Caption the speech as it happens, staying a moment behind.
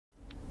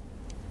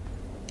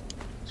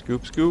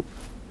Scoop, scoop.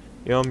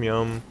 Yum,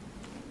 yum.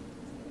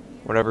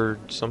 Whatever,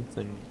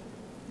 something.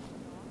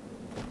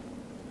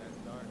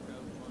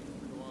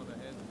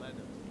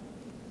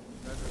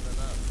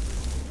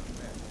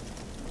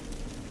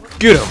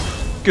 Get him!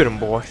 Get him,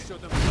 boy.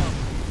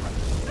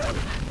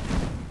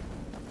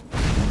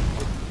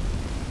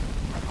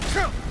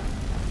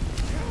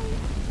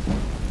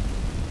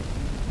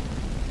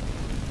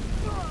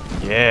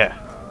 Yeah.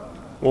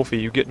 Wolfie,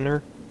 you getting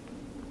her?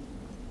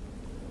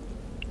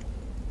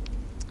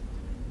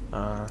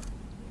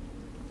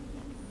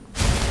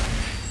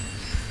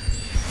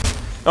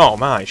 Oh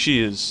my,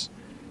 she is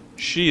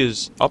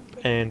up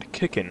and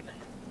kicking.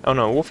 Oh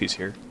no, Wolfie's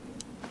here.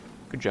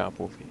 Good job,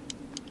 Wolfie.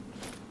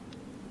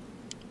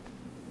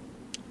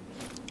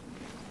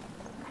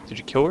 Did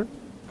you kill her?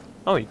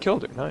 Oh, you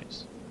killed her.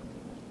 Nice.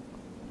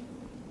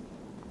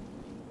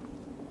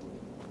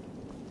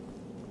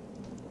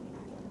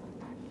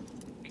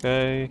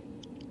 Okay.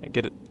 I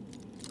get it.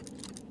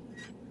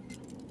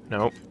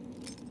 Nope.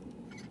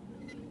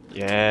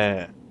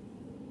 Yeah.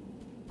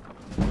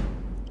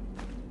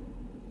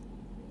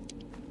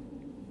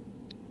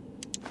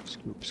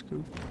 Scoop,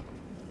 scoop.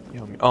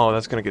 Yum. Oh,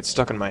 that's gonna get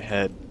stuck in my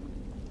head.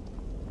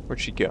 Where'd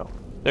she go?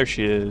 There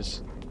she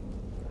is.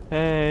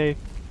 Hey.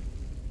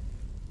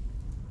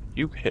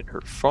 You hit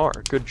her far.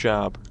 Good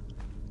job.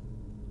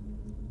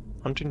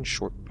 Hunting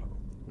shortbow.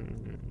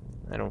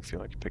 I don't feel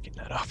like picking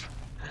that up.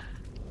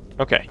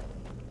 Okay.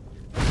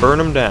 Burn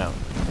them down.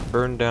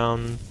 Burn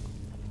down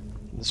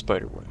the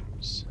spider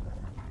webs.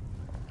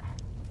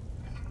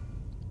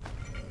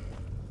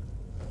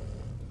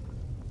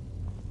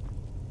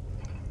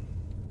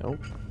 Nope.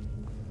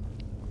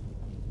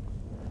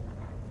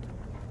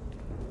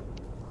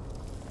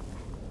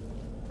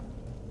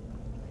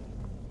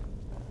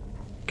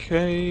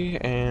 Okay,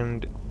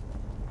 and...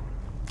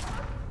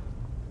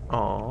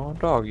 Aw,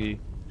 doggy.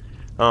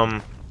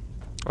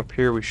 Up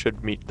here we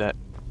should meet that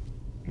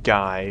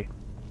guy.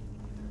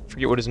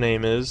 Forget what his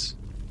name is.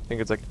 I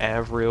think it's like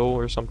Avril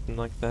or something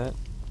like that.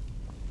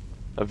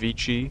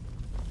 Avicii.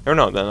 Or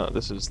no,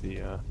 this is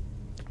the,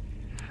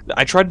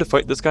 I tried to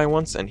fight this guy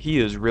once, and he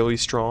is really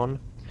strong.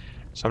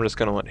 So I'm just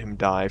gonna let him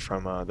die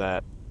from,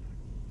 that.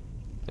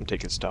 And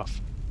take his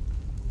stuff.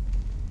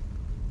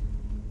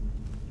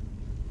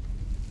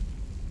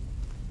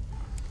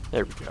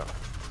 There we go.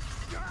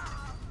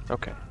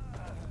 Okay.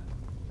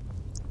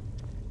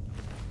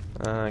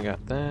 I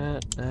got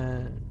that,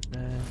 and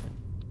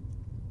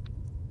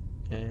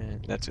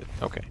that's it.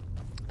 Okay.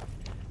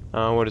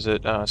 What is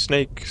it?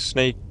 Snake,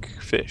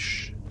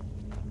 fish.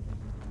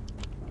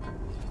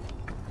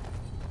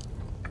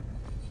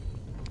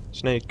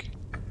 Snake.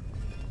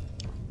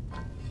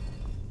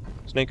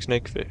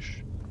 Snake,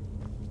 fish.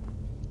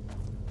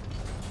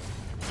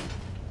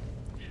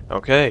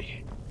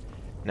 Okay.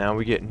 Now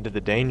we get into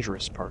the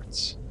dangerous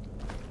parts.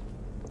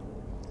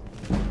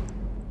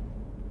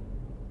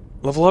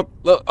 Level up.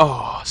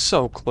 Oh,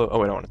 so close.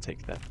 Oh, I don't want to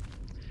take that.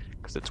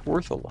 Because it's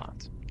worth a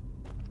lot.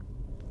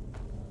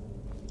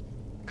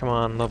 Come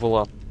on, level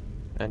up.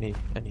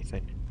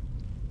 Anything.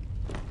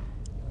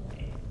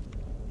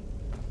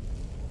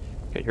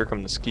 Okay, here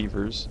come the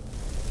skeevers.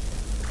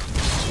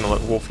 Just gonna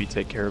let Wolfie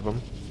take care of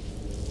them.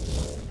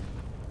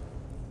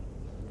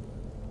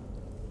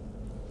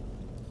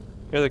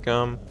 Here they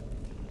come.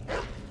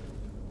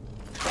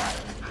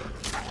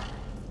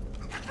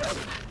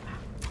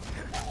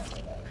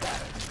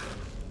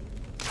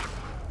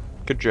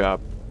 Good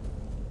job.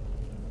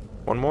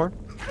 One more?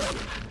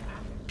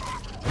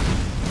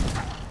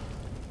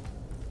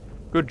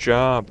 Good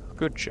job.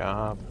 Good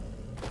job.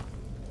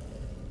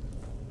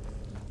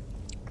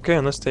 Okay,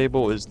 on this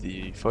table is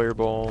the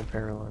fireball,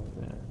 paralyze.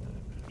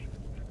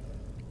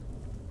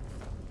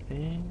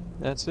 And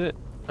that's it.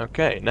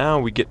 Okay, now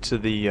we get to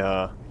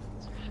the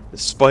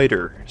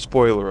spider.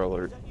 Spoiler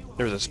alert.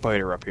 There's a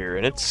spider up here,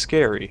 and it's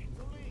scary.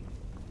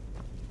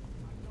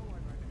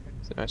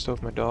 Did I still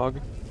have my dog?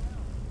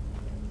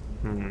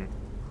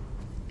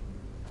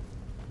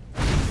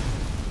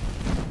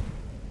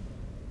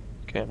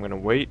 Okay, I'm gonna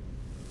wait.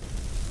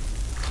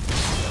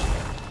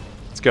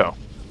 Let's go.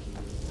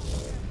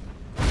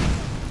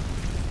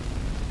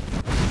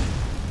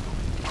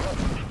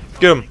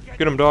 Get him!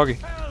 Get him, doggy!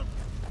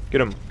 Get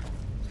him!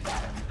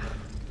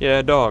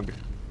 Yeah, dog.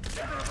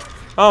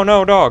 Oh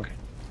no, dog!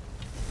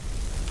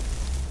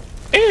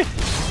 Eh!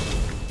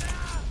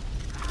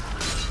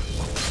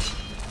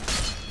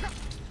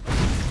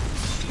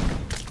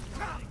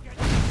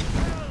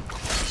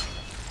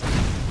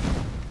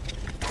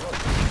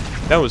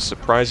 That was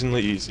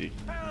surprisingly easy.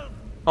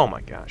 Oh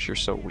my gosh, you're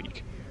so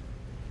weak.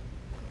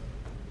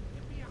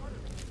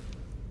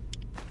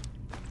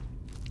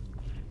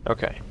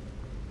 Okay.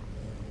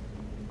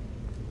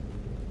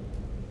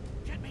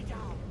 Get me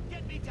down!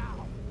 Get me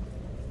down!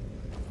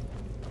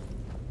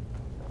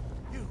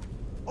 You,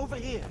 over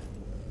here!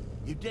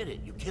 You did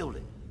it, you killed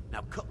it.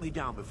 Now cut me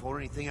down before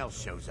anything else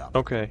shows up.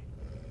 Okay.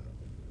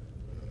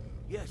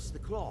 Yes, the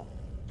claw.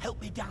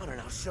 Help me down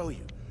and I'll show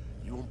you.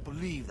 You won't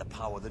believe the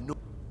power of the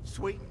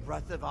Sweet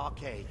breath of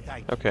arcade,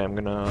 thank you. Okay, I'm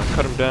gonna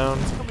cut him down,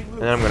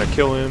 and then I'm gonna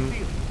kill him,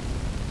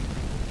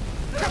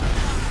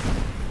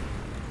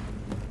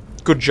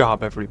 Good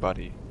job,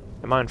 everybody.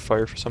 Am I on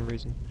fire for some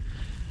reason?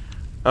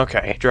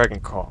 Okay, Dragon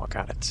Call,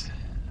 got it.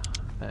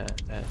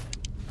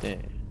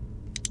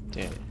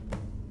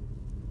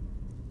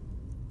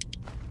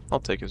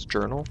 I'll take his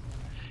journal.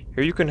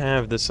 Here, you can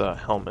have this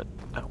helmet.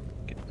 Ow,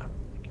 get out.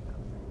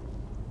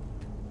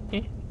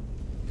 Eh.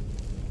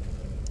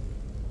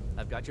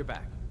 I've got your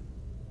back.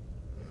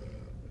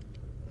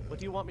 What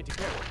do you want me to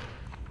carry?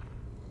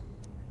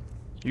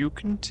 You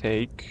can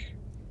take...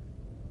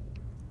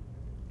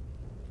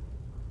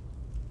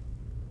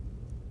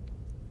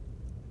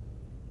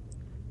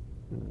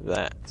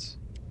 that.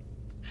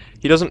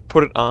 He doesn't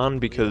put it on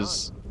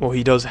because... well,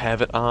 he does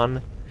have it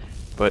on,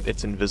 but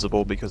it's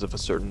invisible because of a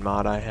certain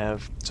mod I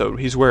have. So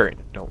he's wearing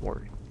it, don't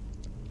worry.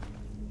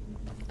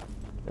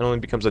 It only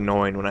becomes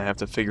annoying when I have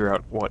to figure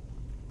out what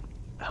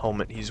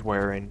helmet he's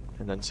wearing,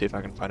 and then see if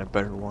I can find a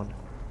better one.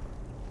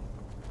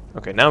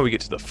 Okay, now we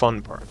get to the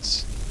fun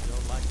parts.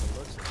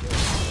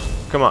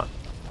 Come on.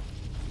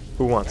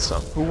 Who wants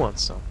some? Who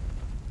wants some?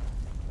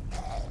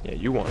 Yeah,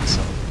 you want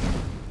some.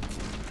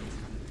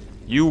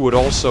 You would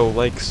also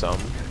like some.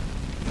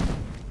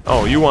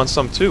 Oh, you want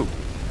some too.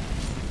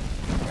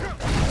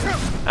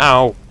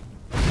 Ow.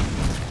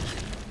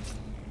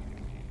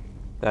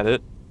 That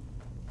it?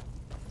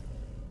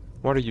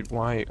 What are you?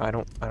 Why? I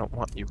don't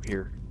want you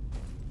here.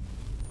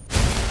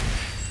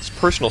 It's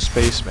personal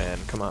space, man.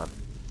 Come on.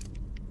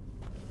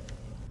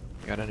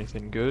 Got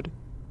anything good?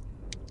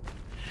 I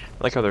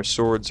like how their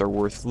swords are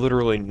worth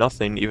literally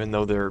nothing, even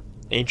though they're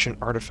ancient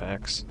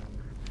artifacts.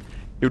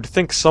 You'd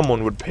think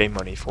someone would pay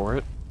money for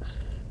it.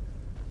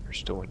 You're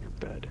still in your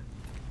bed.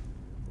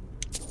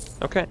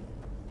 Okay.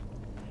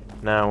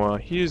 Now,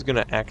 he's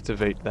gonna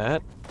activate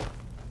that.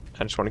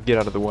 I just want to get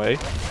out of the way.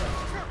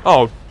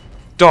 Oh,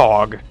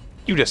 dog!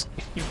 You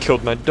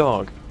killed my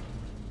dog.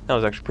 That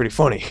was actually pretty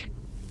funny.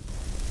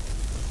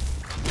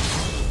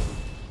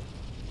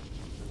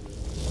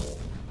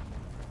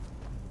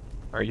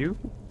 Are you?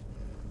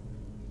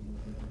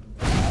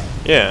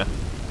 Yeah.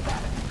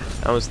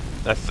 I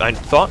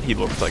thought he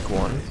looked like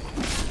one.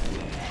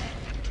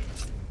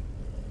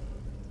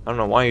 I don't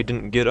know why he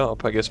didn't get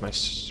up. I guess my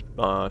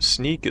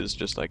sneak is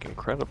just like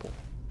incredible.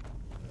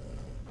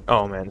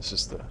 Oh man, this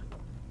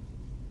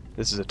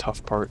is a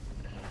tough part.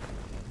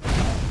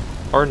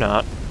 Or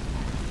not.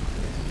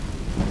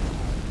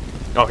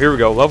 Oh, here we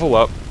go. Level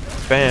up.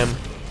 Bam.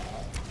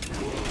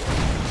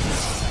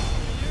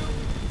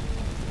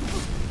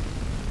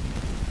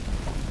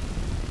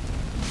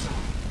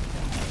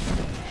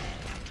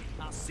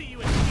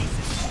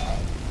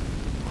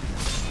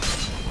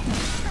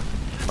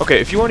 Okay,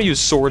 if you want to use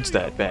swords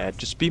that bad,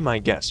 just be my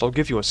guest. I'll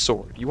give you a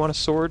sword. You want a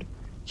sword?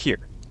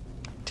 Here.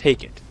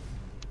 Take it.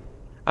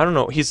 I don't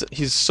know,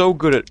 he's so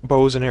good at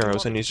bows and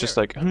arrows, and he's just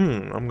like,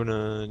 I'm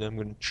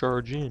gonna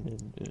charge in,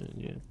 and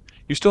yeah.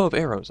 You still have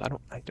arrows. I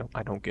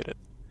don't get it.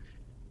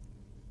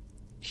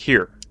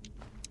 Here.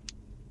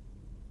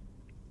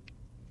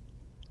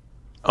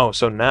 Oh,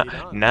 so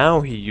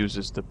now he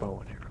uses the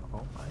bow and arrow.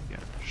 Oh my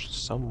gosh,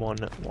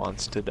 someone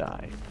wants to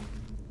die.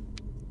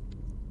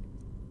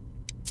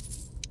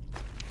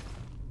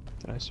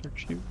 Did I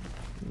search you?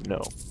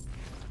 No.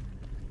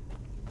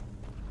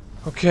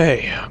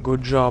 Okay,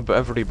 good job,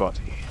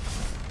 everybody.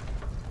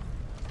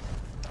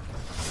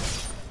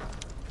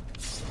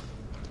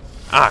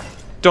 Ah,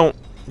 don't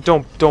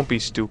be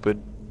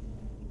stupid.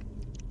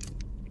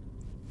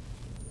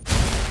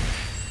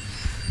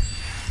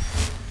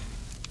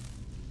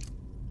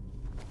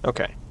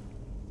 Okay.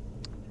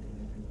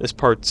 This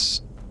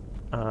part's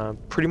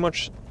pretty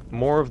much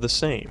more of the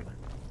same.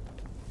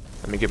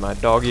 Let me get my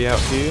doggy out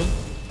here.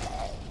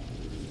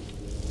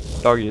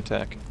 Doggy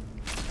attack.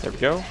 There we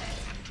go.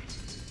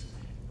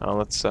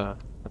 Let's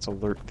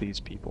alert these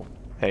people.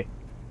 Hey.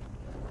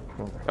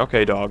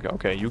 Okay, dog.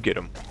 Okay, you get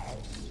him.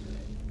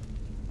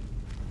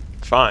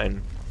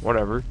 Fine.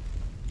 Whatever.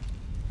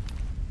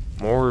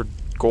 More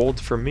gold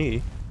for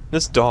me.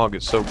 This dog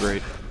is so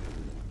great.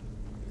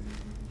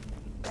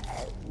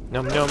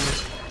 Num num.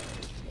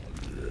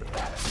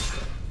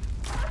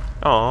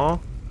 Aww.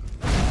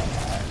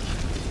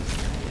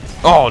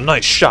 Oh,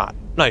 nice shot.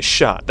 Nice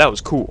shot. That was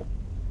cool.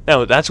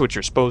 That's what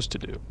you're supposed to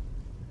do.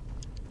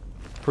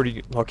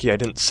 Pretty lucky I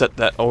didn't set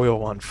that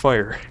oil on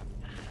fire.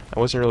 I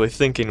wasn't really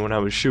thinking when I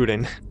was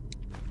shooting.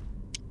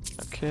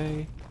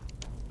 Okay.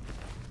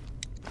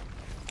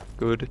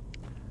 Good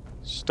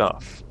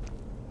stuff.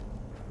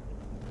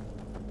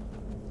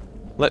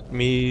 Let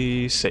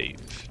me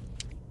save.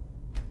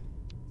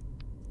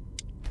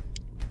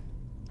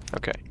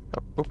 Okay.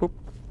 I'm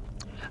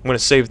gonna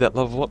save that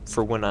level up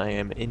for when I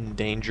am in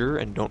danger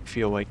and don't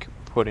feel like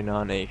putting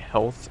on a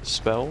health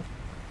spell.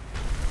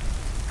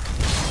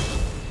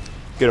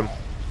 Get him.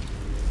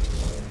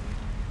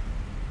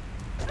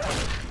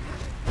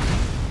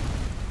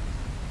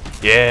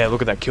 Yeah,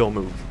 look at that kill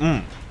move.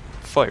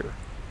 Fire.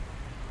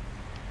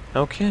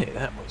 Okay,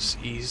 that was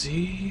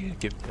easy.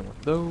 Give me one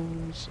of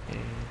those and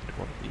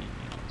one of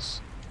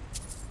these.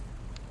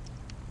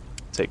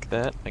 Take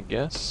that, I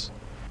guess.